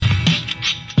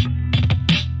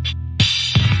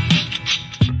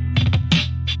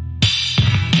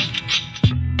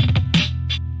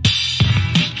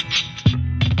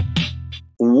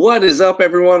What is up,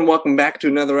 everyone? Welcome back to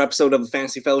another episode of the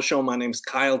Fantasy Fellow Show. My name's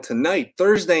Kyle. Tonight,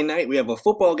 Thursday night, we have a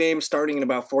football game starting in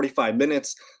about 45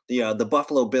 minutes. The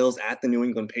Buffalo Bills at the New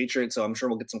England Patriots. So I'm sure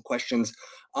we'll get some questions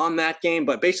on that game.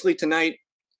 But basically tonight,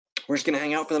 we're just going to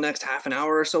hang out for the next half an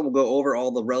hour or so. We'll go over all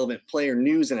the relevant player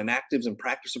news and inactives and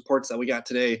practice reports that we got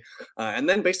today. And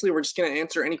then basically we're just going to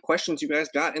answer any questions you guys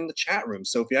got in the chat room.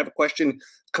 So if you have a question,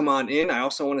 come on in. I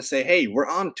also want to say, hey, we're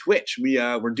on Twitch.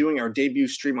 We're doing our debut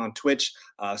stream on Twitch.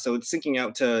 So it's syncing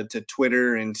out to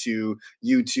Twitter and to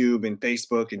YouTube and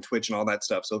Facebook and Twitch and all that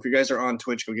stuff. So if you guys are on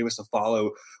Twitch, go give us a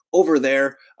follow over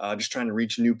there. Just trying to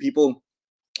reach new people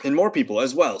and more people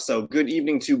as well. So good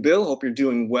evening to Bill. Hope you're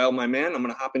doing well, my man. I'm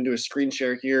going to hop into a screen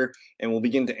share here and we'll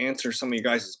begin to answer some of you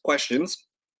guys' questions.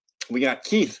 We got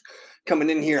Keith coming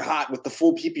in here hot with the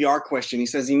full PPR question. He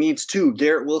says he needs two: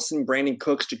 Garrett Wilson, Brandon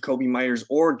Cooks, Jacoby Myers,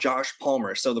 or Josh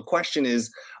Palmer. So the question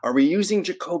is, are we using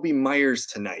Jacoby Myers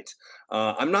tonight?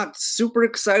 I'm not super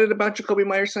excited about Jacoby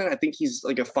Myers tonight. I think he's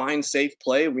like a fine, safe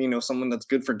play. We know someone that's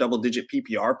good for double-digit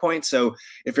PPR points. So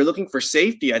if you're looking for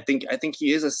safety, I think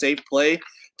he is a safe play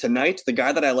tonight. The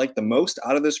guy that I like the most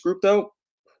out of this group, though,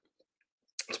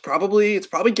 it's probably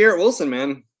Garrett Wilson,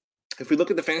 man. If we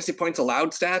look at the fantasy points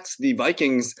allowed stats, the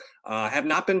Vikings have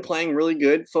not been playing really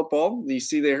good football. You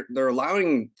see they're the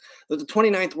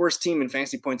 29th worst team in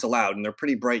fantasy points allowed, and they're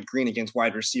pretty bright green against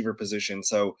wide receiver position.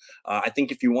 So I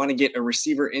think if you want to get a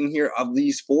receiver in here of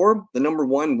these four, the number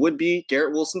one would be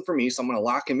Garrett Wilson for me, so I'm going to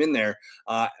lock him in there.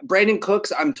 Brandon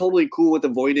Cooks, I'm totally cool with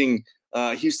avoiding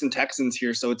Houston Texans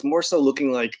here, so it's more so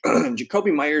looking like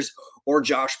Jacoby Myers or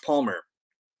Josh Palmer.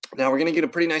 Now, we're going to get a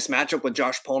pretty nice matchup with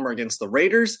Josh Palmer against the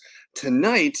Raiders.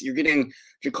 Tonight, you're getting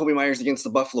Jacoby Myers against the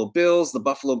Buffalo Bills. The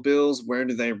Buffalo Bills, where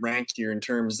do they rank here in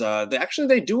terms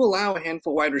they do allow a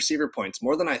handful of wide receiver points,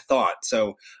 more than I thought.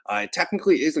 So it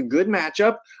technically is a good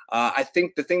matchup. I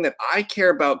think the thing that I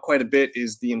care about quite a bit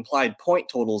is the implied point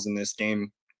totals in this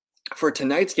game. For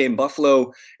tonight's game,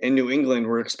 Buffalo and New England,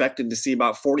 we're expected to see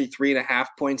about 43.5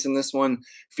 points in this one.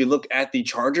 If you look at the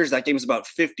Chargers, that game's about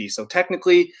 50. So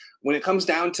technically, when it comes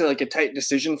down to like a tight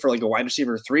decision for like a wide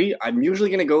receiver 3, I'm usually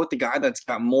going to go with the guy that's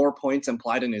got more points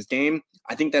implied in his game.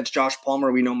 I think that's Josh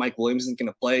Palmer. We know Mike Williams isn't going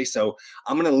to play, so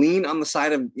I'm going to lean on the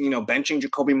side of benching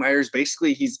Jacoby Myers.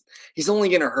 Basically, he's only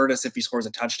going to hurt us if he scores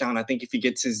a touchdown. I think if he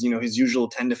gets his his usual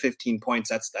 10 to 15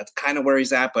 points, that's kind of where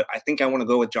he's at. But I think I want to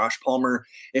go with Josh Palmer.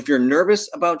 If you're nervous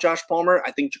about Josh Palmer,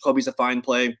 I think Jacoby's a fine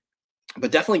play,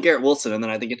 but definitely Garrett Wilson, and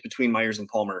then I think it's between Myers and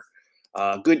Palmer.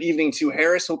 Good evening to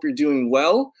Harris. Hope you're doing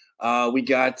well. We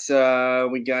got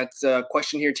a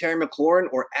question here: Terry McLaurin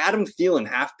or Adam Thielen,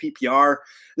 half PPR.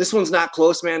 This one's not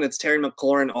close, man. It's Terry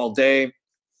McLaurin all day.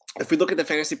 If we look at the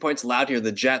fantasy points allowed here,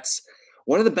 the Jets,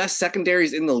 one of the best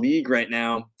secondaries in the league right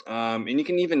now. And you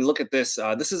can even look at this.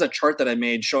 This is a chart that I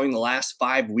made showing the last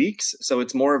 5 weeks. So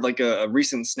it's more of like a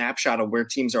recent snapshot of where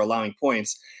teams are allowing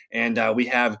points. And we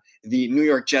have the New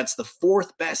York Jets, the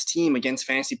fourth best team against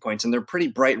fantasy points, and they're pretty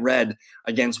bright red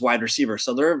against wide receivers.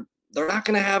 So they're not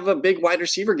going to have a big wide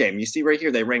receiver game. You see right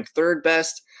here, they rank third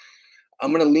best.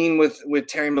 I'm going to lean with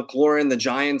Terry McLaurin. The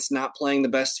Giants not playing the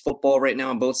best football right now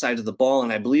on both sides of the ball,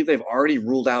 and I believe they've already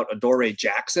ruled out Adoree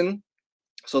Jackson.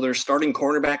 So their starting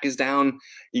cornerback is down.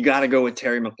 You got to go with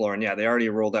Terry McLaurin. Yeah, they already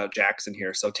rolled out Jackson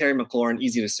here. So Terry McLaurin,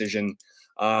 easy decision.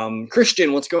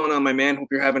 Christian, what's going on, my man? Hope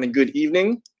you're having a good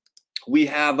evening. We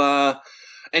have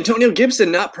Antonio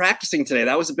Gibson not practicing today.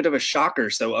 That was a bit of a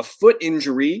shocker. So a foot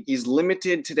injury. He's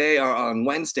limited today on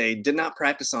Wednesday. Did not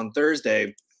practice on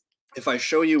Thursday. If I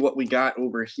show you what we got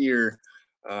over here,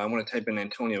 I want to type in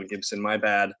Antonio Gibson. My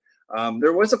bad.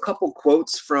 There was a couple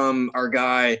quotes from our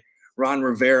guy Ron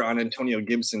Rivera on Antonio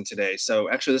Gibson today.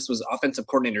 So actually, this was offensive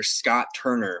coordinator Scott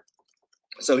Turner.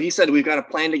 So he said we've got a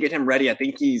plan to get him ready. I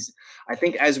think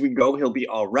as we go, he'll be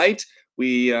all right.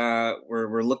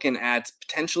 We're looking at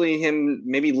potentially him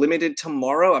maybe limited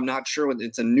tomorrow. I'm not sure.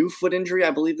 It's a new foot injury,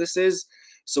 I believe this is.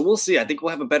 So we'll see. I think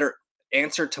we'll have a better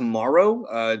answer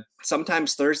tomorrow.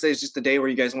 Sometimes Thursday is just the day where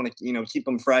you guys want to keep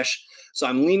them fresh. So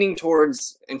I'm leaning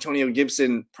towards Antonio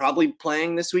Gibson probably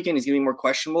playing this weekend. He's getting more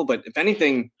questionable, but if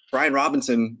anything, Brian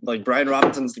Robinson's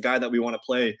the guy that we want to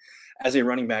play as a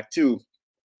running back too.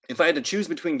 If I had to choose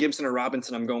between Gibson or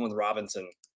Robinson, I'm going with Robinson.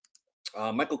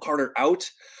 Michael Carter out.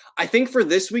 I think for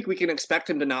this week we can expect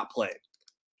him to not play.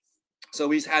 So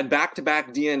he's had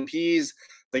back-to-back DNPs.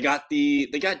 They got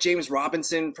James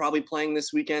Robinson probably playing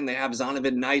this weekend. They have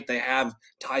Zonovan Knight. They have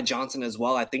Ty Johnson as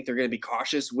well. I think they're going to be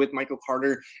cautious with Michael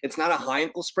Carter. It's not a high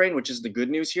ankle sprain, which is the good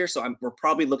news here. So we're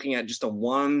probably looking at just a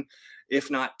 1, if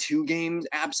not 2 games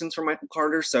absence for Michael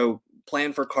Carter. So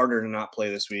plan for Carter to not play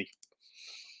this week.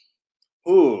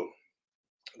 Ooh,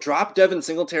 Drop Devin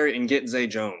Singletary and get Zay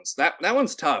Jones. That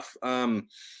one's tough.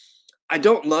 I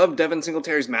don't love Devin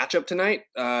Singletary's matchup tonight,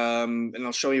 and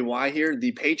I'll show you why here.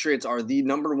 The Patriots are the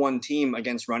 #1 team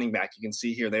against running back. You can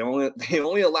see here they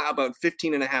only allow about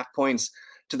 15.5 points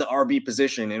to the RB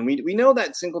position, and we know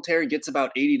that Singletary gets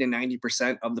about 80 to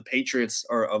 90% of the Patriots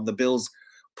or of the Bills'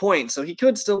 points, so he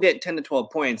could still get 10 to 12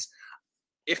 points.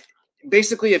 If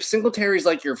basically if Singletary's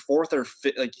like your fourth or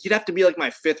fifth, like he'd have to be like my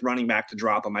fifth running back to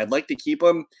drop him. I'd like to keep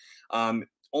him.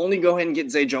 Only go ahead and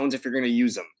get Zay Jones if you're going to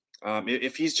use him.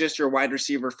 If he's just your wide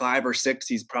receiver 5 or 6,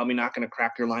 he's probably not going to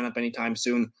crack your lineup anytime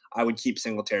soon. I would keep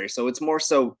Singletary. So it's more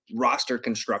so roster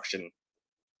construction.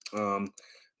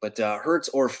 But Hurts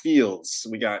or Fields?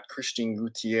 We got Christian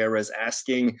Gutierrez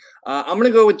asking. I'm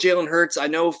going to go with Jalen Hurts. I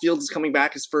know Fields is coming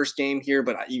back his first game here,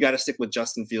 but you got to stick with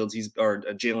Justin Fields.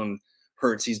 Jalen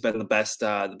Hurts. He's been the best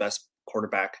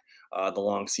quarterback the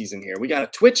long season here. We got a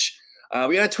Twitch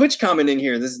comment in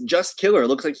here. This is Just Killer. It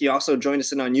looks like he also joined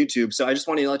us in on YouTube. So I just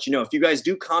wanted to let you know, if you guys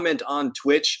do comment on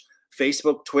Twitch,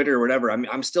 Facebook, Twitter, or whatever,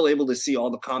 I'm still able to see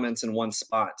all the comments in one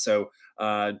spot. So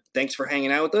thanks for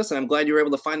hanging out with us, and I'm glad you were able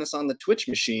to find us on the Twitch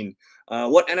machine.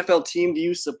 What NFL team do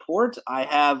you support? I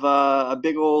have a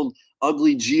big old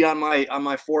ugly G on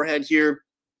my forehead here.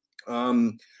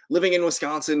 Living in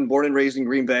Wisconsin, born and raised in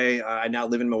Green Bay. I now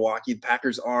live in Milwaukee. The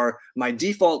Packers are my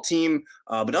default team,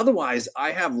 but otherwise,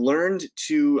 I have learned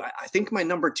to. I think my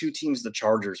number 2 team's the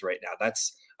Chargers right now.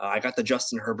 That's I got the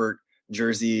Justin Herbert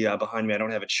jersey behind me. I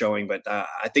don't have it showing, but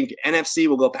I think NFC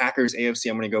will go Packers. AFC,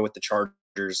 I'm going to go with the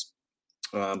Chargers.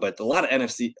 But a lot of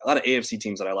AFC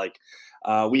teams that I like.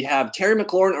 We have Terry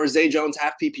McLaurin or Zay Jones,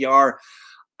 half PPR.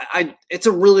 It's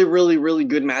a really, really, really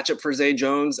good matchup for Zay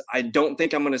Jones. I don't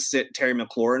think I'm going to sit Terry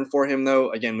McLaurin for him, though.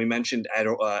 Again, we mentioned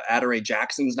Adoree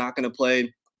Jackson's not going to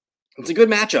play. It's a good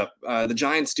matchup. The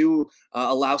Giants do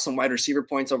allow some wide receiver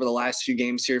points over the last few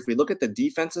games here. If we look at the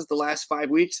defenses the last 5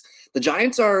 weeks, the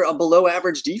Giants are a below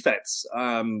average defense.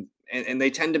 And they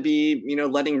tend to be,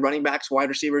 letting running backs, wide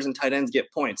receivers, and tight ends get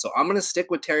points. So I'm going to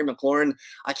stick with Terry McLaurin.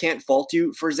 I can't fault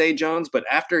you for Zay Jones, but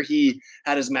after he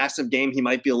had his massive game, he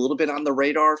might be a little bit on the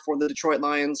radar for the Detroit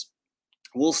Lions.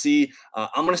 We'll see.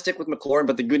 I'm going to stick with McLaurin,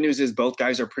 but the good news is both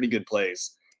guys are pretty good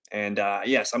plays. And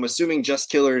yes, I'm assuming Just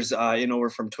Killers over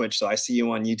from Twitch. So I see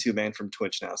you on YouTube and from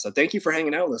Twitch now. So thank you for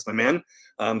hanging out with us, my man.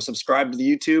 Subscribe to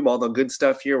the YouTube, all the good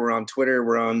stuff here. We're on Twitter.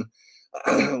 We're on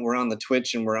the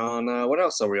Twitch, and we're on what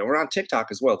else are we on? We're on TikTok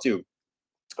as well too.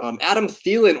 Adam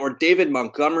Thielen or David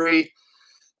Montgomery.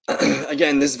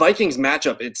 Again, this Vikings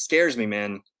matchup, it scares me,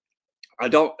 man.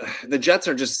 The Jets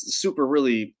are just super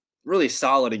really, really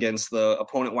solid against the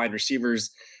opponent wide receivers.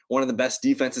 One of the best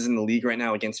defenses in the league right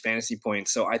now against fantasy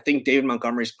points. So I think David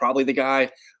Montgomery is probably the guy.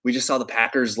 We just saw the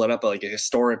Packers let up like a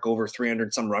historic over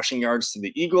 300 some rushing yards to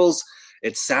the Eagles.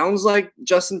 It sounds like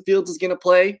Justin Fields is going to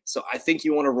play. So I think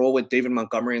you want to roll with David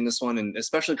Montgomery in this one. And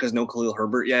especially because no Khalil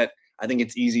Herbert yet, I think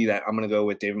it's easy that I'm going to go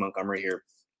with David Montgomery here.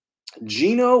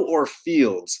 Geno or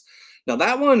Fields? Now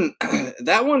that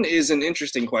one is an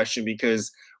interesting question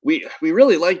because we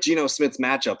really like Geno Smith's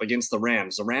matchup against the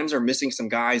Rams. The Rams are missing some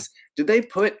guys. Did they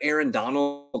put Aaron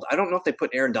Donald? I don't know if they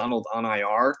put Aaron Donald on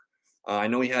IR. I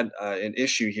know he had an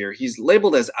issue here. He's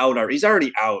labeled as out. He's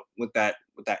already out with that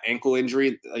ankle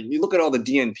injury. You look at all the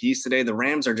DNPs today. The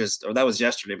Rams are that was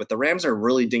yesterday, but the Rams are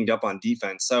really dinged up on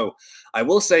defense. So I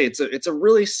will say it's a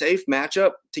really safe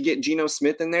matchup to get Geno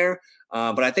Smith in there.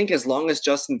 But I think as long as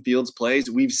Justin Fields plays,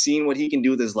 we've seen what he can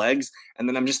do with his legs. And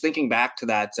then I'm just thinking back to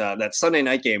that Sunday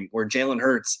night game where Jalen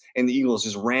Hurts and the Eagles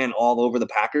just ran all over the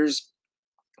Packers.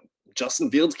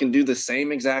 Justin Fields can do the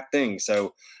same exact thing.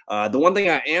 So the one thing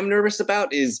I am nervous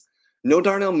about is no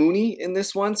Darnell Mooney in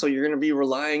this one. So you're going to be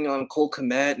relying on Cole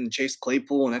Kmet and Chase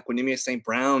Claypool and Equanimeous St.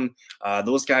 Brown.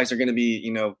 Those guys are going to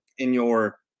be, in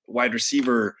your wide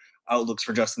receiver outlooks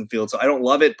for Justin Fields. So I don't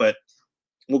love it, but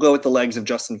we'll go with the legs of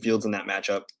Justin Fields in that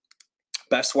matchup.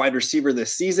 Best wide receiver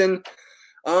this season.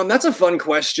 That's a fun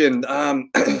question.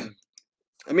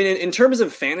 I mean, in terms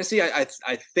of fantasy, I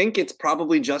think it's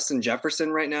probably Justin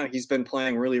Jefferson right now. He's been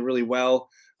playing really, really well.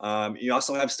 You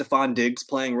also have Stephon Diggs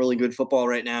playing really good football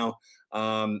right now.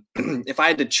 If I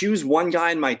had to choose one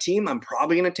guy in my team, I'm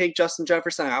probably going to take Justin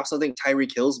Jefferson. I also think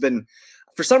Tyreek Hill's been,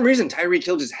 for some reason, Tyreek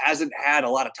Hill just hasn't had a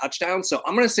lot of touchdowns. So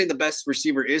I'm going to say the best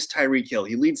receiver is Tyreek Hill.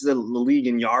 He leads the league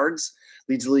in yards,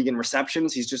 leads the league in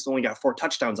receptions. He's just only got 4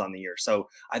 touchdowns on the year. So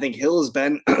I think Hill has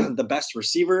been the best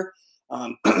receiver.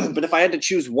 But if I had to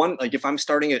choose one, like if I'm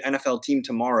starting an NFL team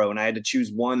tomorrow and I had to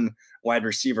choose one wide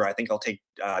receiver, I think I'll take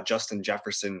Justin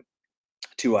Jefferson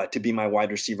to be my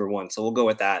wide receiver 1. So we'll go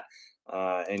with that.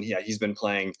 And yeah, he's been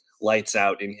playing lights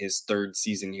out in his third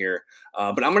season here.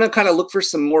 But I'm going to kind of look for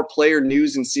some more player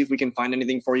news and see if we can find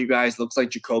anything for you guys. Looks like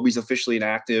Jacoby's officially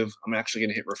inactive. I'm actually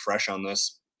going to hit refresh on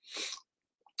this.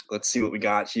 Let's see what we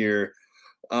got here.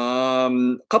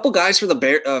 A couple guys for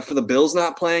the Bills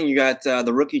not playing. You got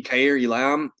the rookie Kair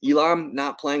Elam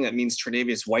not playing. That means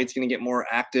Tre'Davious White's going to get more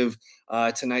active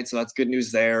tonight, so that's good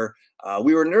news there.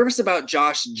 We were nervous about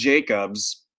Josh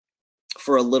Jacobs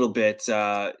for a little bit.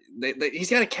 He's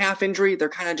got a calf injury. They're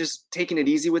kind of just taking it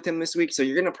easy with him this week, so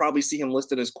you're going to probably see him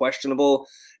listed as questionable,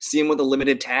 see him with a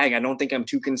limited tag. I don't think I'm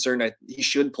too concerned. He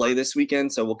should play this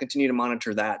weekend, so we'll continue to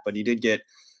monitor that, but he did get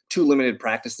 2 limited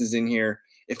practices in here.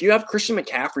 If you have Christian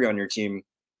McCaffrey on your team,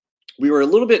 we were a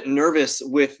little bit nervous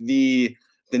with the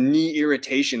knee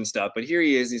irritation stuff, but here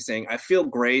he is. He's saying, I feel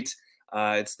great.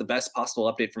 It's the best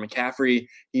possible update for McCaffrey.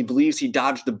 He believes he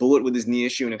dodged the bullet with his knee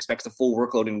issue and expects a full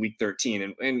workload in week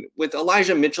 13. And with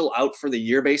Elijah Mitchell out for the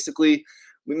year, basically,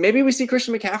 maybe we see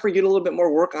Christian McCaffrey get a little bit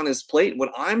more work on his plate.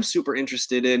 What I'm super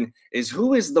interested in is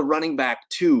who is the running back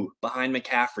 2 behind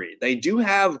McCaffrey. They do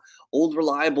have old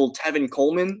reliable Tevin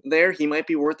Coleman there. He might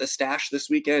be worth a stash this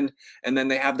weekend. And then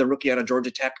they have the rookie out of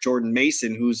Georgia Tech, Jordan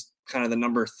Mason, who's kind of the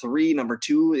number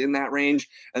 2 in that range.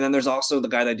 And then there's also the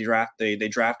guy that they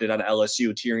drafted out of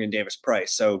LSU, Tyrion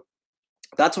Davis-Price. So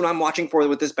that's what I'm watching for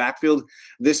with this backfield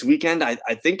this weekend. I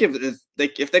think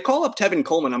if they call up Tevin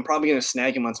Coleman, I'm probably going to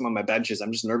snag him on some of my benches.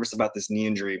 I'm just nervous about this knee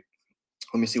injury.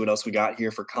 Let me see what else we got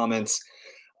here for comments.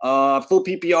 Full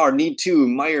PPR, need 2,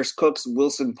 Myers, Cooks,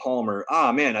 Wilson, Palmer.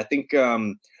 Man, I think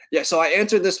so I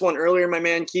answered this one earlier, my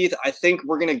man Keith. I think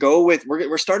we're going to go with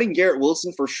we're starting Garrett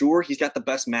Wilson for sure. He's got the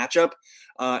best matchup.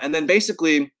 And then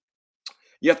basically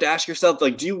you have to ask yourself,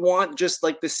 like, do you want just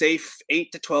like the safe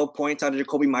 8 to 12 points out of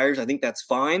Jacoby Myers? I think that's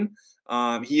fine.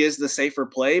 He is the safer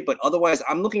play, but otherwise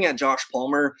I'm looking at Josh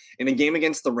Palmer in a game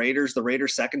against the Raiders. The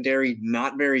Raiders secondary,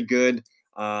 not very good.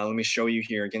 Let me show you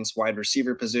here against wide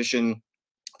receiver position.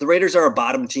 The Raiders are a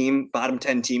bottom 10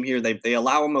 team here. They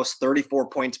allow almost 34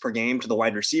 points per game to the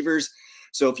wide receivers.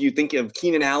 So if you think of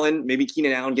Keenan Allen, maybe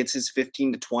Keenan Allen gets his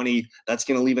 15 to 20. That's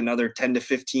going to leave another 10 to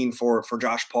 15 for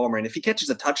Josh Palmer. And if he catches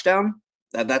a touchdown,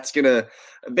 that's going to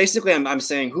basically, I'm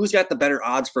saying who's got the better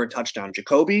odds for a touchdown,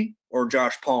 Jacoby or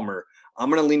Josh Palmer? I'm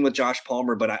going to lean with Josh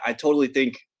Palmer, but I totally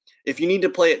think if you need to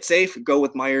play it safe, go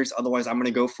with Myers. Otherwise, I'm going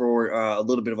to go for a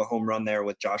little bit of a home run there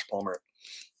with Josh Palmer.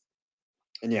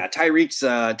 And yeah,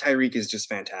 Tyreek is just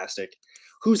fantastic.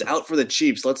 Who's out for the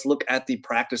Chiefs? Let's look at the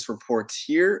practice reports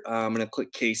here. I'm going to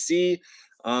click KC.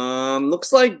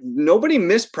 Looks like nobody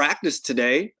missed practice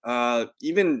today.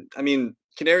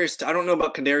 Kadarius, I don't know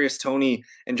about Kadarius Toney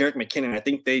and Jerick McKinnon. I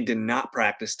think they did not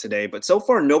practice today, but so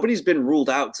far nobody's been ruled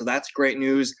out, so that's great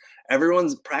news.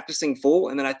 Everyone's practicing full,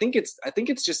 and then I think it's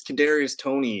just Kadarius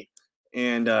Toney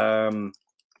and Jerick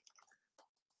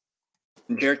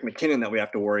McKinnon that we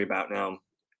have to worry about now.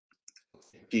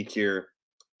 Peek here.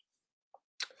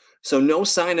 So no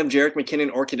sign of Jerick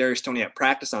McKinnon or Kadarius Toney at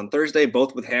practice on Thursday,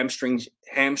 both with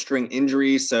hamstring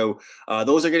injuries. So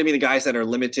those are going to be the guys that are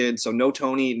limited. So no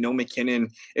Toney, no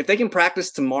McKinnon. If they can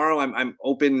practice tomorrow, I'm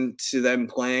open to them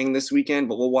playing this weekend,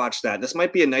 but we'll watch that. This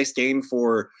might be a nice game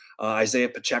for Isaiah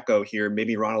Pacheco here,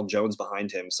 maybe Ronald So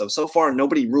behind him. So far,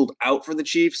 nobody ruled out for the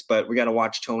Chiefs, but we got to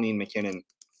watch Toney and McKinnon.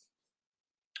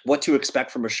 What to expect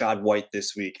from Rachaad White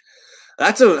this week?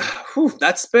 I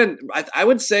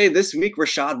would say this week,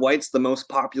 Rachaad White's the most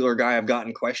popular guy I've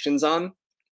gotten questions on.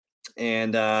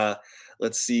 And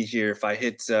let's see here. If I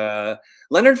hit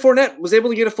Leonard Fournette was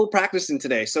able to get a full practice in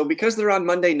today. So because they're on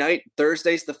Monday night,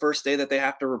 Thursday's the first day that they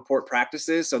have to report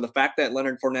practices. So the fact that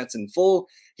Leonard Fournette's in full,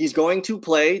 he's going to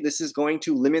play. This is going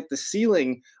to limit the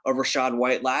ceiling of Rachaad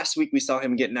White. Last week, we saw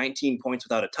him get 19 points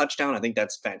without a touchdown. I think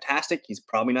that's fantastic. He's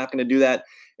probably not going to do that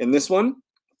in this one.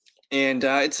 And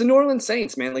it's the New Orleans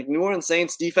Saints, man. Like New Orleans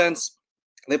Saints defense,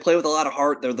 they play with a lot of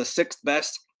heart. They're the 6th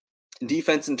best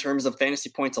defense in terms of fantasy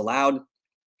points allowed.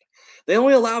 They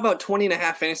only allow about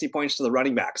 20.5 fantasy points to the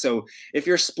running back. So if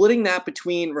you're splitting that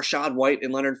between Rachaad White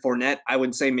and Leonard Fournette, I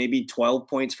would say maybe 12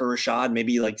 points for Rachaad,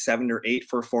 maybe like 7 or 8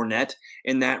 for Fournette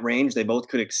in that range. They both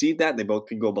could exceed that. They both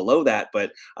could go below that.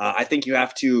 But I think you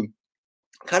have to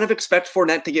kind of expect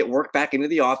Fournette to get work back into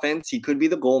the offense. He could be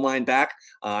the goal line back.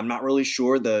 I'm not really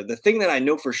sure. The thing that I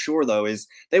know for sure, though, is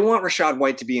they want Rachaad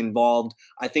White to be involved.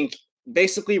 I think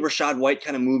basically Rachaad White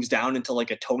kind of moves down into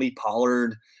like a Tony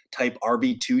Pollard type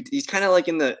RB2. He's kind of like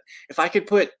if I could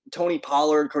put Tony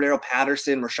Pollard, Cordero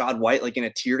Patterson, Rachaad White like in a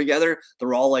tier together,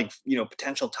 they're all like,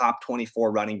 potential top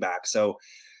 24 running back. So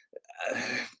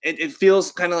it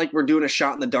feels kind of like we're doing a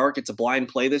shot in the dark. It's a blind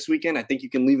play this weekend. I think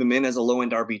you can leave him in as a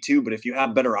low-end RB2, but if you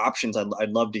have better options, I'd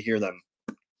love to hear them.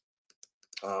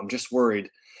 I'm just worried.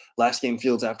 last game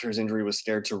Fields after his injury was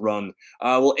scared to run.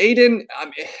 Well, Aiden,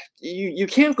 you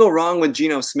can't go wrong with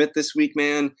Geno Smith this week,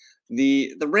 man.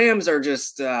 The Rams are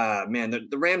just man,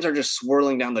 the Rams are just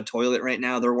swirling down the toilet right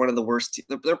now. They're one of the worst.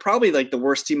 They're probably like the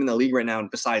worst team in the league right now,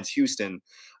 besides Houston.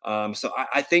 So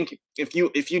I think if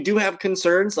you do have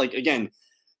concerns, like again,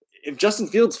 if Justin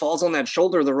Fields falls on that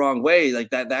shoulder the wrong way, like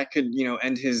that could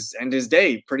end his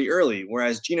day pretty early.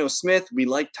 Whereas Geno Smith, we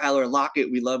like Tyler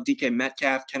Lockett, we love DK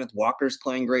Metcalf, Kenneth Walker's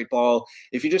playing great ball.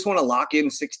 If you just want to lock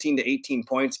in 16 to 18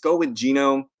 points, go with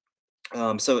Geno.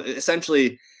 So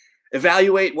essentially,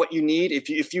 evaluate what you need.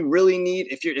 If you really need,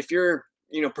 if you're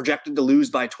projected to lose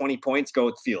by 20 points, go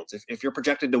with Fields. If you're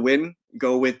projected to win,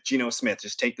 go with Geno Smith.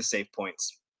 Just take the safe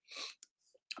points.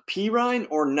 Pirine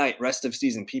or Knight rest of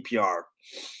season PPR.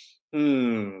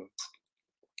 Well,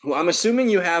 I'm assuming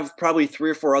you have probably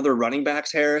 3 or 4 other running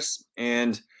backs, Harris,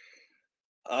 and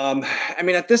I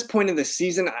mean, at this point in the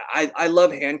season, I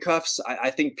love handcuffs. I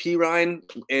think Pirine,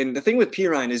 and the thing with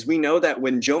Pirine is we know that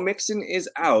when Joe Mixon is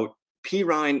out,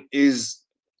 Pirine is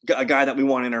a guy that we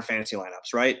want in our fantasy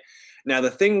lineups, right? Now,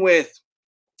 the thing with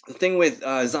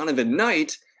Zonovan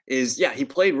Knight is, yeah, he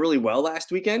played really well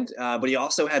last weekend, but he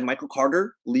also had Michael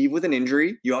Carter leave with an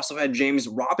injury. You also had James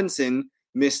Robinson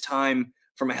miss time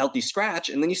from a healthy scratch,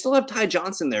 and then you still have Ty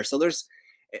Johnson there. So and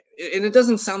it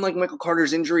doesn't sound like Michael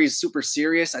Carter's injury is super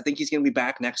serious. I think he's going to be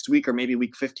back next week or maybe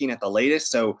week 15 at the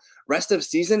latest. So rest of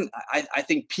season, I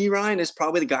think Pirine is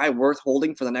probably the guy worth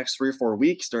holding for the next 3 or 4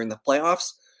 weeks during the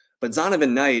playoffs. But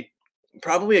Zonovan Knight,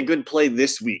 probably a good play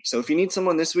this week. So if you need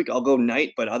someone this week, I'll go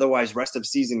Knight. But otherwise, rest of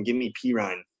season, give me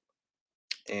Pirine.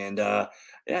 And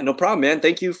yeah, no problem, man.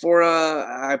 Thank you for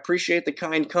I appreciate the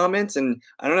kind comments. And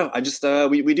I don't know, I just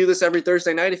we do this every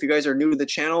Thursday night. If you guys are new to the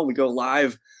channel, we go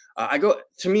live.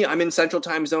 I'm in Central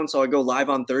Time Zone, so I go live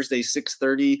on Thursday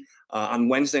 6:30. On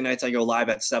Wednesday nights, I go live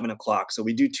at 7 o'clock. So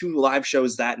we do 2 live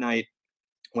shows that night,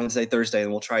 Wednesday, Thursday,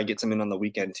 and we'll try to get some in on the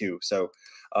weekend too. So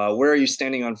where are you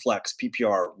standing on flex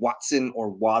PPR, Watson or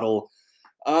Waddle?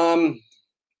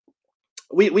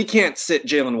 We can't sit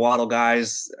Jalen Waddle,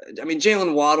 guys. I mean,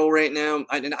 Jalen Waddle right now,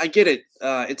 I get it.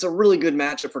 It's a really good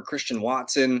matchup for Christian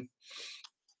Watson.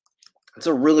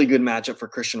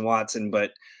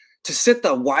 But to sit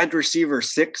the wide receiver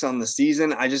 6 on the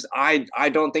season, I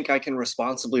don't think I can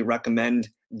responsibly recommend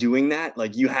doing that.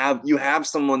 Like you have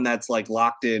someone that's like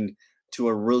locked in to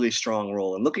a really strong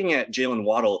role. And looking at Jalen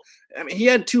Waddle, I mean, he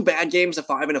had 2 bad games, a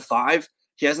 5 and a 5.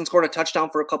 He hasn't scored a touchdown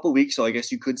for a couple of weeks, so I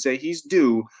guess you could say he's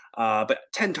due. But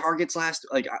 10 targets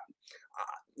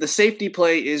the safety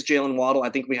play is Jalen Waddle. I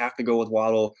think we have to go with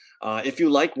Waddle. If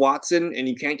you like Watson and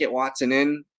you can't get Watson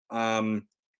in, I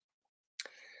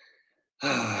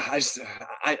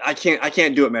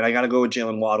can't do it, man. I got to go with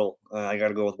Jalen Waddle. I got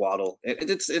to go with Waddle.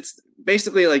 It's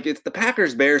basically like the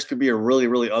Packers Bears could be a really,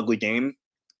 really ugly game,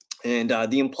 and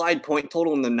the implied point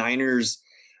total in the Niners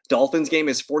Dolphins game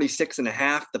is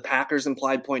 46.5. The Packers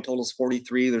implied point total is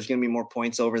 43. There's going to be more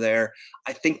points over there.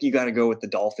 I think you got to go with the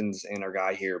Dolphins and our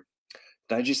guy here.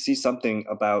 Did I just see something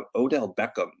about Odell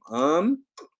Beckham?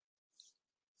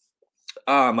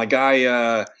 My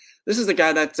guy. This is the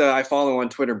guy that I follow on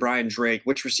Twitter, Brian Drake.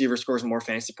 Which receiver scores more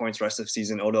fantasy points rest of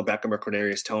season, Odell Beckham or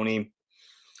Kadarius Toney?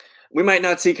 We might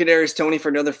not see Kadarius Toney for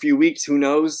another few weeks. Who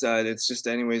knows? It's just,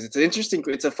 anyways,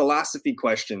 it's a philosophy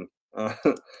question.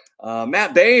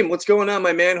 Matt Boehm, what's going on,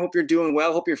 my man? Hope you're doing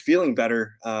well. Hope you're feeling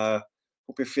better.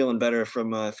 Hope you're feeling better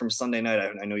from Sunday night.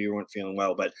 I know you weren't feeling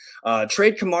well, but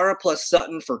trade Kamara plus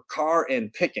Sutton for Carr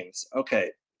and Pickens.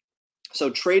 Okay, so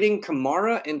trading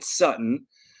Kamara and Sutton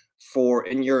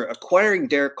and you're acquiring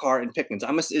Derek Carr and Pickens.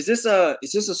 Is this a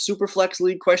super flex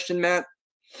league question, Matt?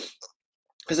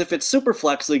 Because if it's super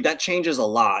flex league, that changes a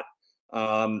lot.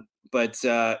 But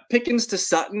Pickens to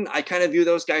Sutton, I kind of view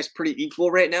those guys pretty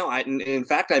equal right now. In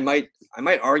fact, I might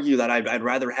argue that I'd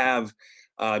rather have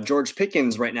George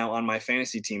Pickens right now on my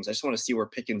fantasy teams. I just want to see where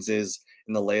Pickens is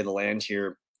in the lay of the land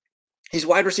here. He's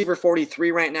wide receiver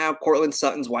 43 right now. Cortland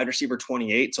Sutton's wide receiver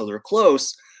 28, so they're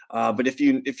close. But if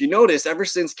you notice, ever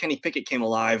since Kenny Pickett came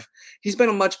alive, he's been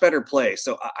a much better play.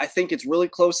 So I think it's really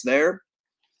close there.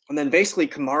 And then basically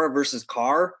Kamara versus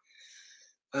Carr.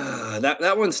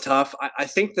 That one's tough. I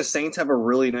think the Saints have a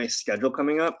really nice schedule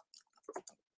coming up.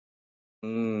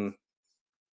 I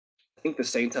think the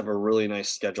Saints have a really nice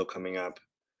schedule coming up.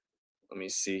 Let me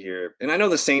see here. And I know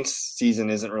the Saints season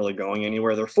isn't really going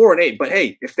anywhere. They're 4-8, but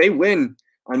hey, if they win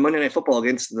on Monday Night Football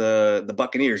against the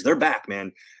Buccaneers, they're back,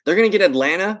 man. They're going to get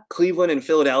Atlanta, Cleveland, and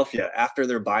Philadelphia after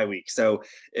their bye week. So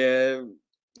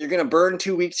you're going to burn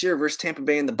 2 weeks here versus Tampa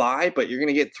Bay in the bye, but you're going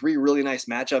to get 3 really nice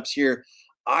matchups here.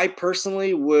 I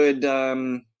personally would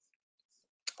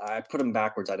I put him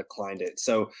backwards. I declined it.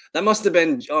 So that must have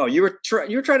been. Oh, you were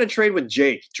trying to trade with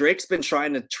Jake. Drake's been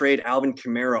trying to trade Alvin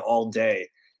Kamara all day,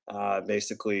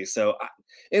 basically. So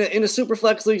in a super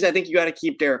flex leagues, I think you got to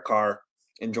keep Derek Carr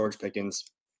and George Pickens.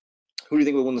 Who do you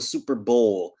think will win the Super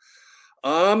Bowl?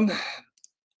 Um,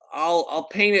 I'll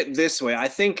paint it this way. I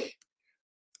think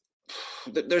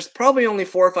there's probably only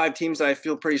 4 or 5 teams that I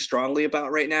feel pretty strongly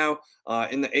about right now.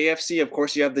 In the AFC, of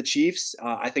course, you have the Chiefs.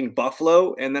 I think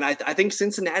Buffalo, and then I think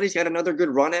Cincinnati's got another good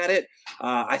run at it.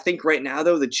 I think right now,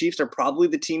 though, the Chiefs are probably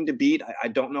the team to beat. I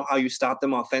don't know how you stop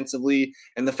them offensively,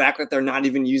 and the fact that they're not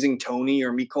even using Tony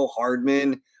or Mecole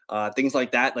Hardman, things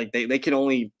like that, like they can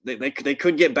only they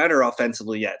could get better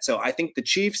offensively yet. So I think the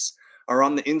Chiefs are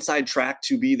on the inside track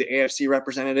to be the AFC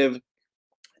representative.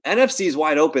 NFC is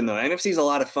wide open, though. NFC is a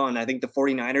lot of fun. I think the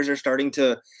 49ers are starting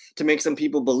to make some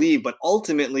people believe, but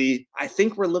ultimately, I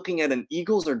think we're looking at an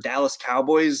Eagles or Dallas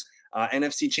Cowboys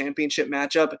NFC championship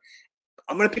matchup.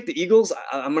 I'm going to pick the Eagles.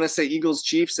 I'm going to say Eagles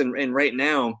Chiefs, and right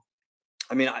now,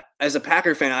 I mean, as a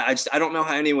Packer fan, I don't know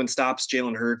how anyone stops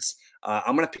Jalen Hurts.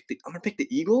 I'm gonna pick the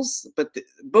Eagles, but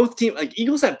both teams, like,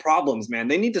 Eagles had problems, man.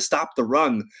 They need to stop the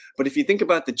run. But if you think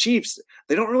about the Chiefs,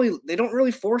 they don't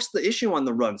really force the issue on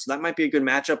the run. So that might be a good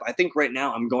matchup. I think right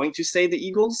now I'm going to say the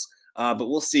Eagles, but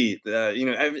we'll see.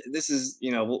 This is,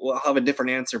 we'll have a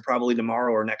different answer probably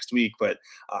tomorrow or next week. But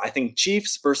I think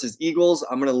Chiefs versus Eagles.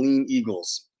 I'm gonna lean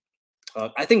Eagles.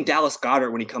 I think Dallas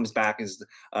Goedert, when he comes back, is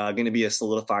going to be a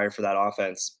solidifier for that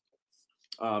offense.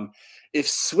 If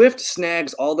Swift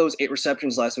snags all those 8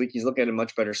 receptions last week, he's looking at a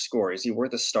much better score. Is he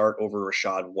worth a start over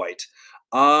Rashad White?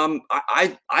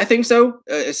 I think so,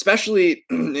 especially.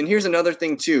 And here's another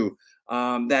thing too.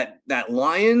 That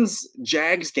Lions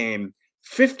Jags game,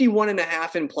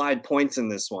 51.5 implied points in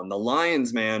this one. The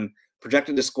Lions, man,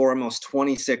 projected to score almost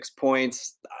 26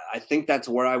 points. I think that's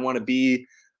where I want to be.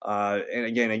 And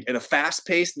again, in a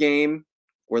fast-paced game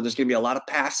where there's going to be a lot of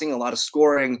passing, a lot of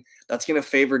scoring, that's going to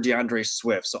favor DeAndre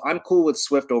Swift. So I'm cool with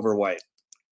Swift over White.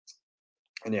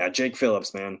 And yeah, Jake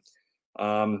Phillips, man.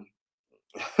 Full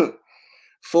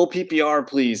PPR,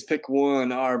 please. Pick one.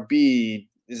 RB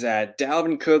is that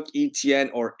Dalvin Cook,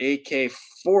 ETN, or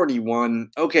AK41.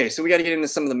 Okay, so we got to get into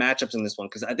some of the matchups in this one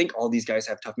because I think all these guys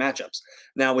have tough matchups.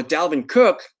 Now, with Dalvin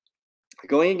Cook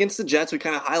going against the Jets, we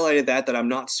kind of highlighted that I'm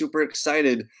not super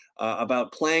excited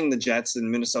about playing the Jets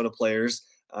and Minnesota players.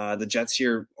 The Jets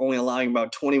here only allowing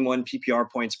about 21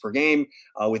 PPR points per game.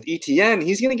 With ETN,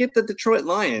 he's going to get the Detroit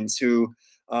Lions, who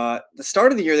the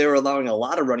start of the year, they were allowing a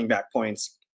lot of running back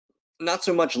points. Not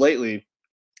so much lately.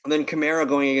 And then Kamara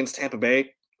going against Tampa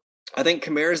Bay. I think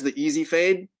Kamara's the easy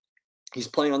fade. He's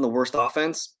playing on the worst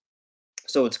offense.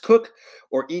 So it's Cook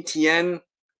or ETN.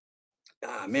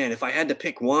 Man, if I had to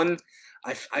pick one,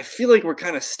 I feel like we're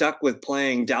kind of stuck with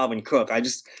playing Dalvin Cook.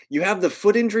 You have the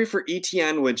foot injury for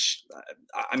ETN, which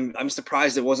I'm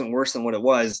surprised it wasn't worse than what it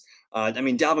was.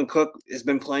 Dalvin Cook has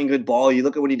been playing good ball. You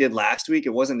look at what he did last week;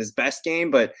 it wasn't his best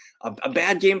game, but a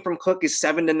bad game from Cook is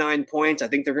 7 to 9 points. I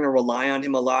think they're going to rely on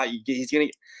him a lot. He's going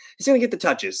to get the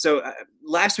touches. So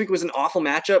last week was an awful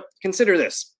matchup. Consider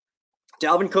this: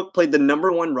 Dalvin Cook played the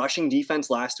 #1 rushing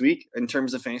defense last week in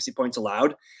terms of fantasy points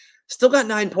allowed. Still got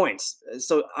 9 points.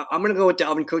 So I'm going to go with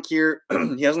Dalvin Cook here.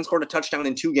 He hasn't scored a touchdown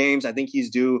in 2 games. I think he's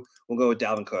due. We'll go with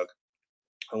Dalvin Cook.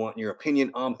 I want your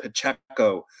opinion on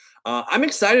Pacheco. I'm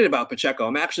excited about Pacheco.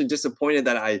 I'm actually disappointed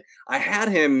that I had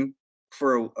him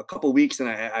for a couple weeks and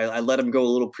I let him go a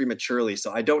little prematurely.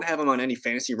 So I don't have him on any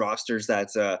fantasy rosters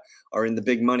that are in the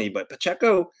big money. But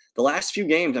Pacheco, the last few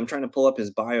games, I'm trying to pull up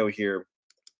his bio here.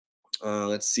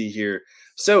 Let's see here.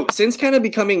 So since kind of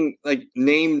becoming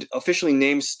officially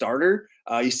named starter,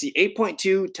 you see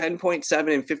 8.2,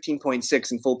 10.7, and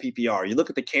 15.6 in full PPR. You look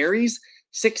at the carries,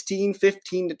 16,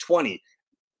 15 to 20.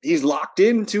 He's locked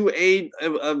into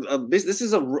this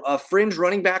is a fringe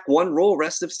running back 1 role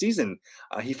rest of season.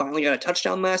 He finally got a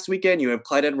touchdown last weekend. You have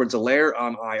Clyde Edwards-Helaire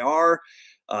on IR.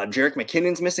 Jerick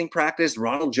McKinnon's missing practice.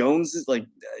 Ronald Jones is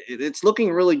it's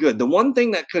looking really good. The one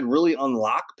thing that could really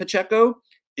unlock Pacheco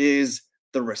is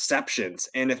the receptions.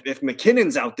 And if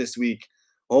McKinnon's out this week,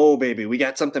 oh, baby, we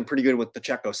got something pretty good with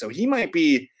Pacheco. So he might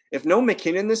be, if no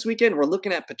McKinnon this weekend, we're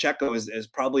looking at Pacheco as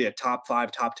probably a top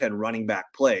 5, top 10 running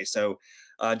back play. So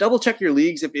double check your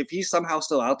leagues. If he's somehow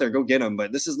still out there, go get him.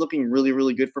 But this is looking really,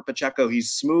 really good for Pacheco.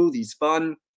 He's smooth. He's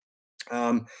fun.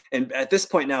 And at this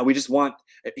point now, he's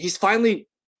finally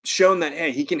shown that,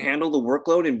 hey, he can handle the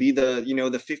workload and be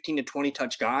the 15 to 20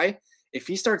 touch guy. If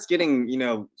he starts getting,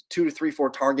 2 to 3, 4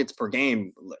 targets per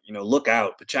game, look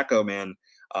out. Pacheco, man,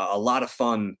 a lot of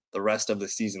fun the rest of the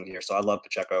season here. So I love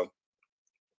Pacheco.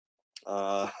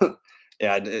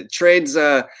 Yeah, trades.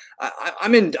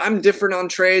 I'm different on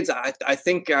trades. I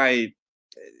think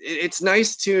it's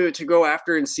nice to go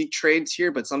after and seek trades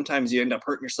here, but sometimes you end up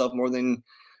hurting yourself more than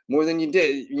you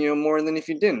did. More than if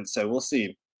you didn't. So we'll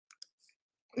see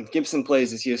if Gibson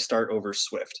plays. Is he a start over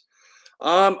Swift?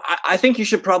 I think you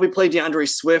should probably play DeAndre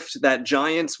Swift. That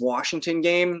Giants Washington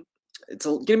game. It's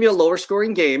going to be a lower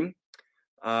scoring game.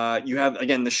 You have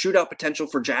again the shootout potential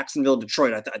for Jacksonville,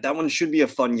 Detroit. That one should be a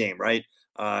fun game, right?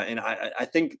 And I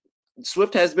think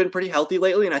Swift has been pretty healthy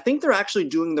lately, and I think they're actually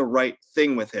doing the right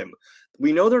thing with him.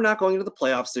 We know they're not going into the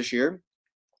playoffs this year,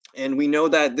 and we know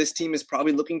that this team is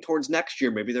probably looking towards next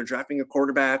year. Maybe they're drafting a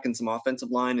quarterback and some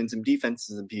offensive line and some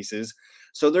defenses and pieces.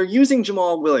 So they're using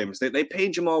Jamal Williams. They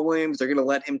paid Jamal Williams. They're going to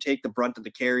let him take the brunt of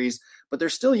the carries, but they're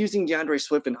still using DeAndre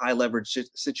Swift in high leverage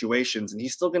situations, and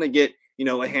he's still going to get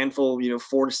a handful,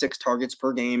 4 to 6 targets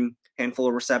per game, handful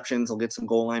of receptions. He'll get some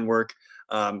goal line work.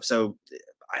 So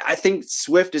I think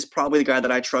Swift is probably the guy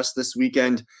that I trust this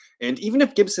weekend. And even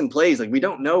if Gibson plays, we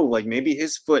don't know, maybe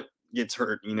his foot gets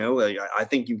hurt, I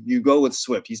think you go with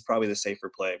Swift. He's probably the safer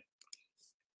play.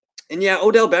 And yeah,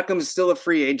 Odell Beckham is still a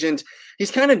free agent. He's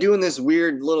kind of doing this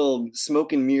weird little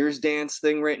smoke and mirrors dance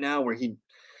thing right now where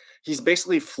he's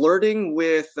basically flirting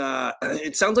with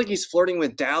it sounds like he's flirting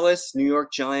with Dallas, New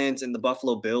York Giants, and the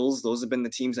Buffalo Bills. Those have been the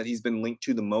teams that he's been linked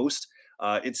to the most.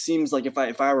 It seems like if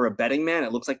I were a betting man,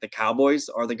 it looks like the Cowboys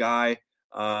are the guy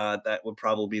that would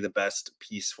probably be the best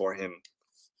piece for him.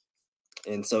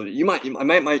 And so you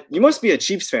must be a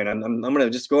Chiefs fan. I'm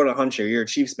gonna just go on a hunch here. You're a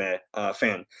Chiefs fan.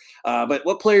 But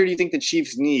what player do you think the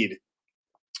Chiefs need?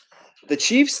 The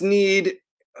Chiefs need.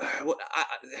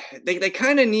 They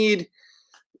kind of need.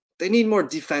 They need more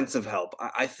defensive help.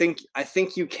 I think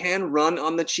you can run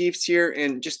on the Chiefs here,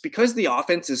 and just because the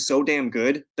offense is so damn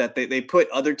good that they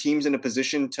put other teams in a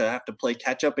position to have to play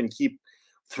catch up and keep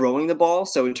throwing the ball.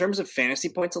 So in terms of fantasy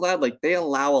points allowed, they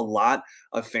allow a lot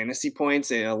of fantasy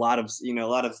points and a lot of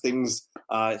things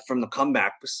from the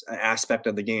comeback aspect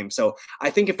of the game. So I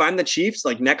think if I'm the Chiefs,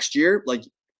 next year,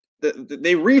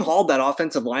 they rehauled that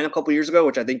offensive line a couple years ago,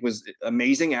 which I think was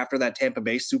amazing after that Tampa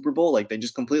Bay Super Bowl. They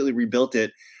just completely rebuilt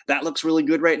it. That looks really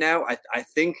good right now. I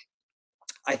think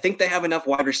they have enough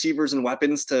wide receivers and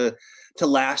weapons to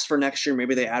last for next year.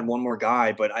 Maybe they add one more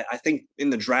guy, but I think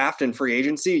in the draft and free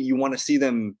agency, you want to see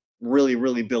them really,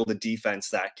 really build a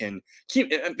defense that can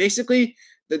keep basically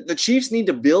the Chiefs need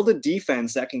to build a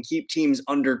defense that can keep teams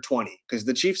under 20, because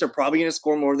the Chiefs are probably going to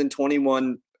score more than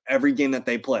 21 every game that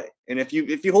they play. And if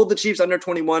you hold the Chiefs under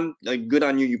 21, good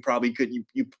on you. You probably could. You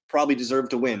probably deserve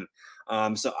to win.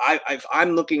 So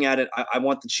I'm looking at it. I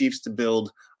want the Chiefs to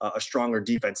build a stronger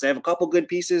defense. They have a couple good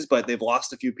pieces, but they've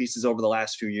lost a few pieces over the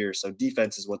last few years. So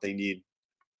defense is what they need.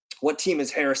 What team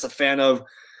is Harris a fan of?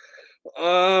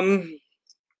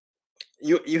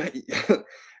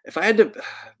 If I had to,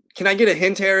 can I get a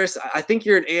hint, Harris? I think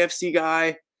you're an AFC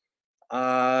guy.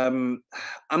 Why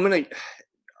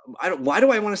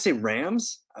do I want to say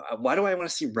Rams? Why do I want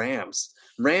to see Rams?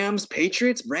 Rams,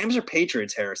 Patriots? Rams or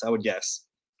Patriots, Harris, I would guess.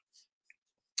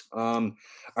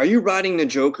 Are you riding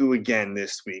Njoku again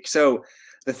this week? So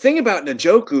the thing about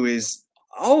Njoku is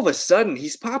all of a sudden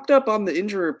he's popped up on the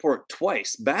injury report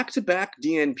twice, back-to-back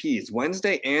DNPs,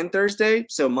 Wednesday and Thursday.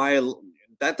 So I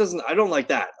don't like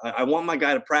that. I want my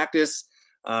guy to practice.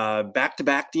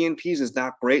 Back-to-back DNPs is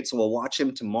not great, so we'll watch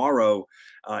him tomorrow.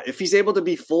 If he's able to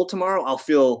be full tomorrow, I'll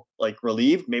feel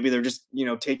relieved. Maybe they're just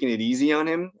taking it easy on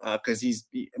him because he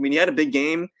had a big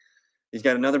game. He's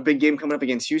got another big game coming up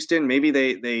against Houston. Maybe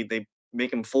they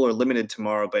make him full or limited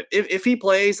tomorrow. But if he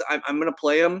plays, I'm going to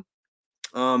play him.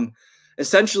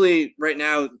 Essentially, right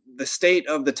now, the state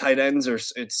of the tight ends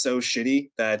it's so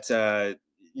shitty that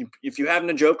if you have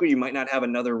Njoku, you might not have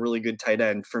another really good tight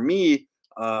end. For me,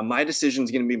 my decision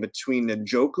is going to be between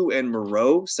Njoku and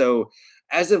Moreau. So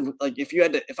as of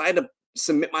if I had to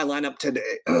submit my lineup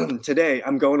today,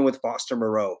 I'm going with Foster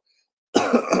Moreau,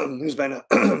 who's been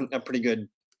a pretty good.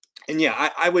 And yeah,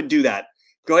 I would do that.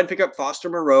 Go ahead and pick up Foster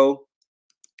Moreau.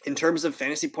 In terms of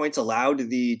fantasy points allowed,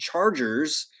 the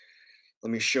Chargers,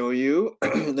 let me show you.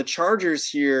 The Chargers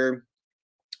here,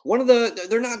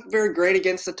 they're not very great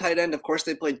against the tight end. Of course,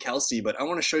 they played Kelsey, but I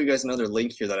want to show you guys another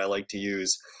link here that I like to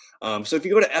use. So if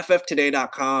you go to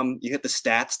fftoday.com, you hit the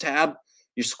stats tab,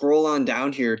 you scroll on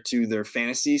down here to their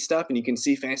fantasy stuff, and you can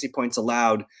see fantasy points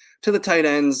allowed to the tight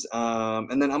ends.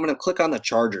 And then I'm going to click on the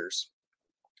Chargers.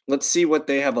 Let's see what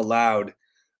they have allowed.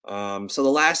 So the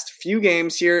last few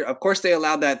games here, of course, they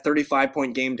allowed that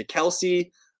 35-point game to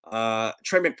Kelsey.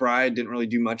 Trey McBride didn't really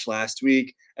do much last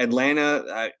week.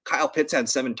 Atlanta, Kyle Pitts had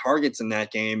 7 targets in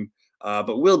that game.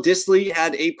 But Will Dissly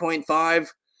had 8.5.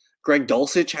 Greg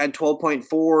Dulcich had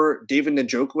 12.4. David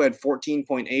Njoku had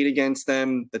 14.8 against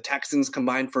them. The Texans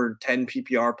combined for 10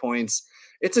 PPR points.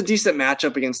 It's a decent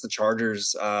matchup against the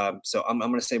Chargers. So I'm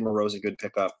going to say Moreau's a good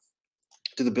pickup.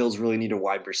 Do the Bills really need a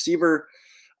wide receiver?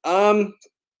 No,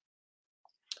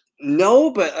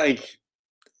 but like,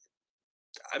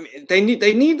 I mean,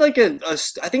 they need like I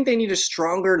think they need a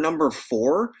stronger number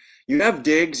 4. You have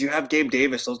Diggs, you have Gabe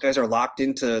Davis. Those guys are locked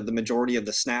into the majority of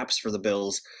the snaps for the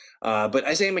Bills. But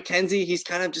Isaiah McKenzie, he's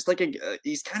kind of just like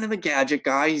he's kind of a gadget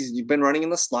guy. He's been running in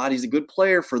the slot. He's a good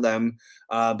player for them.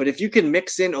 But if you can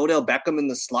mix in Odell Beckham in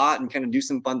the slot and kind of do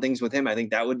some fun things with him, I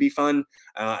think that would be fun.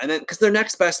 And then because their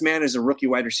next best man is a rookie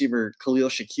wide receiver, Khalil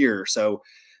Shakir. So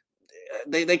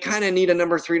they kind of need a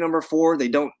number 3, number 4. They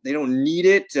don't need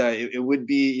it. It would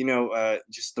be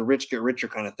just the rich get richer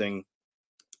kind of thing.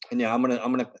 And yeah, I'm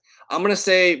gonna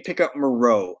say pick up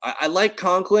Moreau. I like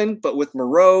Conklin, but with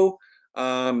Moreau,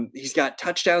 he's got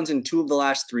touchdowns in 2 of the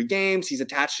last 3 games. He's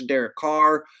attached to Derek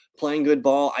Carr, playing good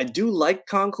ball. I do like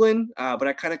Conklin, but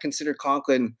I kind of consider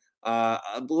Conklin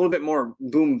a little bit more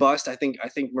boom bust. I think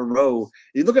Moreau,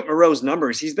 you look at Moreau's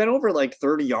numbers, he's been over like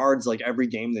 30 yards like every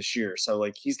game this year. So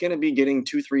like he's going to be getting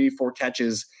 2, 3, 4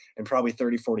 catches and probably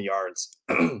 30, 40 yards.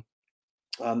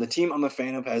 The team I'm a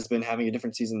fan of has been having a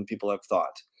different season than people have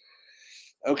thought.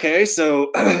 Okay, so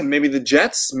maybe the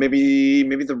Jets, maybe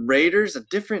the Raiders, a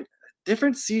different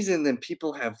season than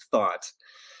people have thought.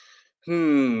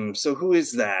 So who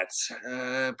is that?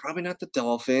 Probably not the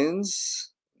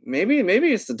Dolphins. Maybe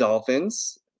it's the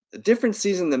Dolphins. A different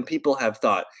season than people have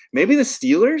thought. Maybe the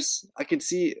Steelers. I could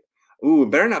see. Ooh, it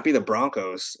better not be the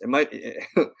Broncos. It might.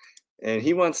 And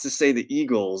he wants to say the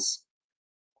Eagles.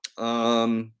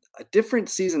 A different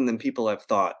season than people have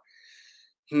thought.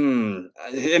 And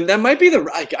that might be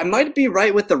I might be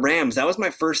right with the Rams. That was my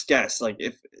first guess.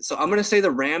 I'm gonna say the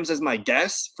Rams as my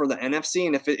guess for the NFC.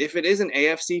 And if it is an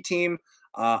AFC team,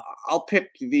 I'll pick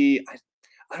the.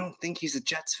 I don't think he's a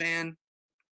Jets fan.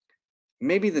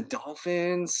 Maybe the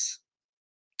Dolphins.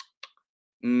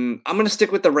 I'm going to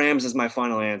stick with the Rams as my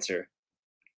final answer.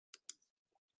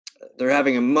 They're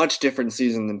having a much different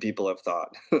season than people have thought.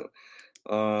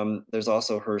 There's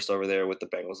also Hurst over there with the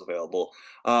Bengals available.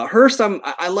 Hurst,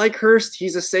 I like Hurst.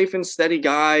 He's a safe and steady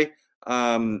guy.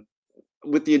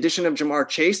 With the addition of Jamar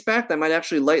Chase back, that might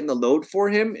actually lighten the load for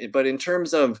him. But in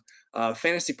terms of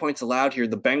fantasy points allowed here,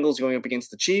 the Bengals going up against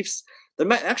the Chiefs, they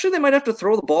might have to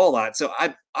throw the ball a lot. So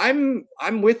I'm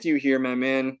with you here, my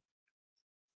man.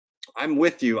 I'm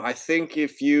with you. I think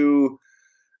if you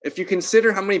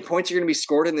consider how many points are going to be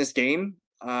scored in this game,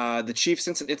 the Chiefs,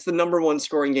 since it's the number 1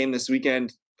 scoring game this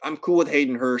weekend, I'm cool with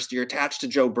Hayden Hurst. You're attached to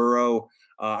Joe Burrow.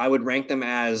 I would rank them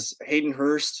as Hayden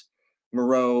Hurst,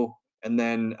 Moreau, and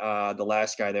then the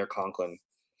last guy there, Conklin.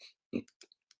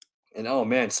 And oh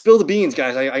man, spill the beans,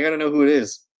 guys. I gotta know who it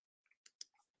is.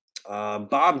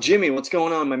 Bob Jimmy, what's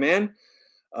going on, my man?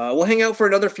 We'll hang out for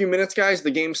another few minutes, guys.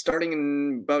 The game's starting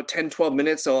in about 10, 12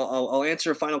 minutes, so I'll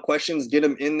answer final questions, get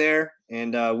them in there,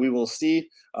 and we will see.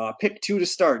 Pick 2 to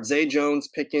start. Zay Jones,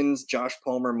 Pickens, Josh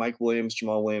Palmer, Mike Williams,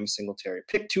 Jamal Williams, Singletary.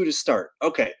 Pick 2 to start.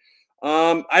 Okay.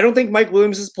 I don't think Mike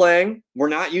Williams is playing. We're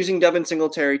not using Devin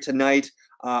Singletary tonight.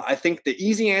 I think the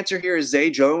easy answer here is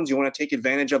Zay Jones. You want to take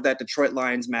advantage of that Detroit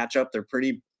Lions matchup. They're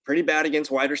pretty bad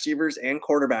against wide receivers and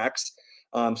quarterbacks.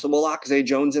 So we'll lock Zay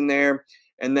Jones in there.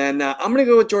 And then I'm going to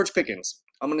go with George Pickens.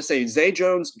 I'm going to say Zay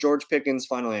Jones, George Pickens,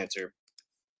 final answer.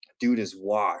 Dude is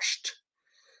washed.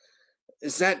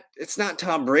 It's not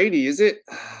Tom Brady, is it?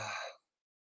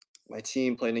 My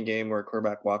team played a game where a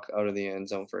quarterback walked out of the end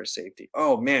zone for a safety.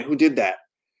 Oh, man, who did that?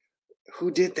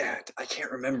 I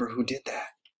can't remember who did that.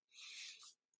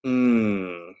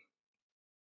 My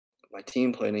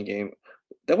team played a game.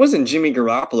 That wasn't Jimmy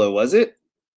Garoppolo, was it?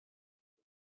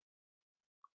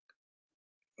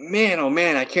 Man, oh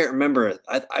man, I can't remember.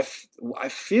 I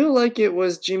feel like it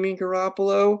was Jimmy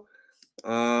Garoppolo.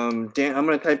 I'm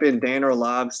gonna type in Dan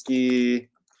Orlovsky,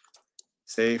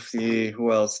 safety.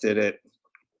 Who else did it?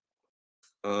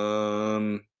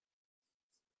 QB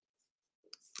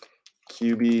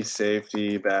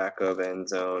safety, back of end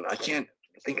zone. I can't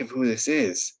think of who this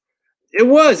is.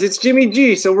 It's Jimmy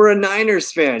G. So we're a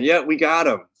Niners fan. Yeah, we got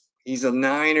him. He's a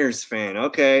Niners fan.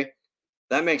 Okay.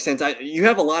 That makes sense. You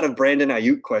have a lot of Brandon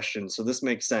Ayuk questions, so this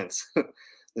makes sense.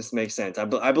 This makes sense. I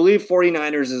believe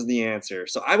 49ers is the answer.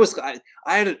 So I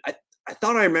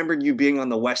thought I remembered you being on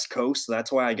the West Coast, so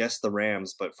that's why I guessed the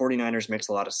Rams, but 49ers makes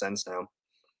a lot of sense now.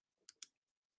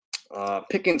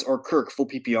 Pickens or Kirk, full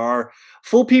PPR.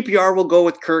 Full PPR will go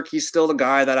with Kirk. He's still the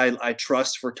guy that I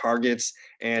trust for targets.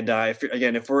 And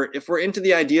if we're into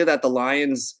the idea that the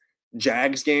Lions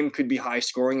Jags game could be high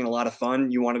scoring and a lot of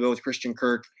fun, you want to go with Christian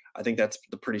Kirk. I think that's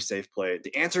the pretty safe play.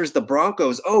 The answer is the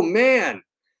Broncos. Oh man,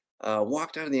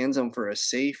 walked out of the end zone for a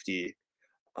safety.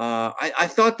 I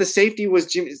thought the safety was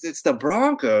Jimmy. It's the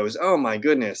Broncos. Oh my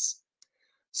goodness.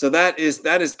 So that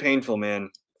is painful, man.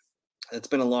 It's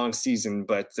been a long season,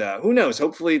 but who knows?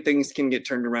 Hopefully things can get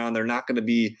turned around. They're not going to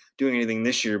be doing anything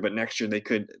this year, but next year they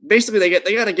could. Basically, they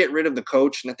got to get rid of the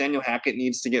coach. Nathaniel Hackett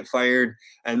needs to get fired,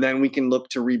 and then we can look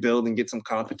to rebuild and get some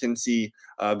competency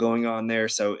going on there.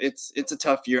 So it's a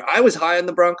tough year. I was high on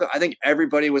the Broncos. I think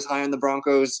everybody was high on the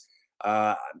Broncos.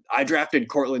 Uh, I drafted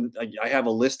Cortland. I have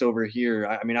a list over here.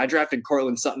 I mean, I drafted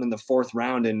Cortland Sutton in the 4th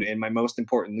round in my most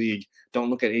important league. Don't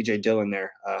look at AJ Dillon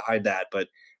there. Hide that. But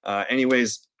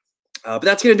anyways. But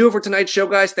that's going to do it for tonight's show,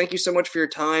 guys. Thank you so much for your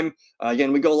time.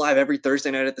 Again, we go live every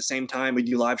Thursday night at the same time. We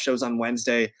do live shows on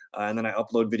Wednesday, and then I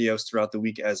upload videos throughout the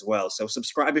week as well. So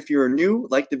subscribe if you're new.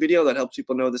 Like the video. That helps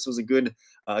people know this was a good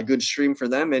stream for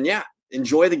them. And yeah,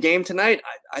 enjoy the game tonight.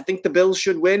 I think the Bills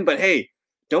should win, but hey,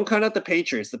 don't count out the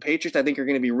Patriots. The Patriots, I think, are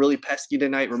going to be really pesky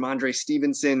tonight. Ramondre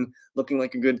Stevenson looking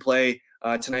like a good play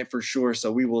tonight for sure.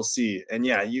 So we will see. And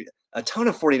yeah, a ton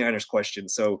of 49ers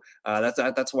questions. So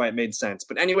that's why it made sense.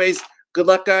 But anyways, good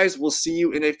luck, guys. We'll see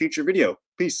you in a future video.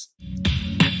 Peace.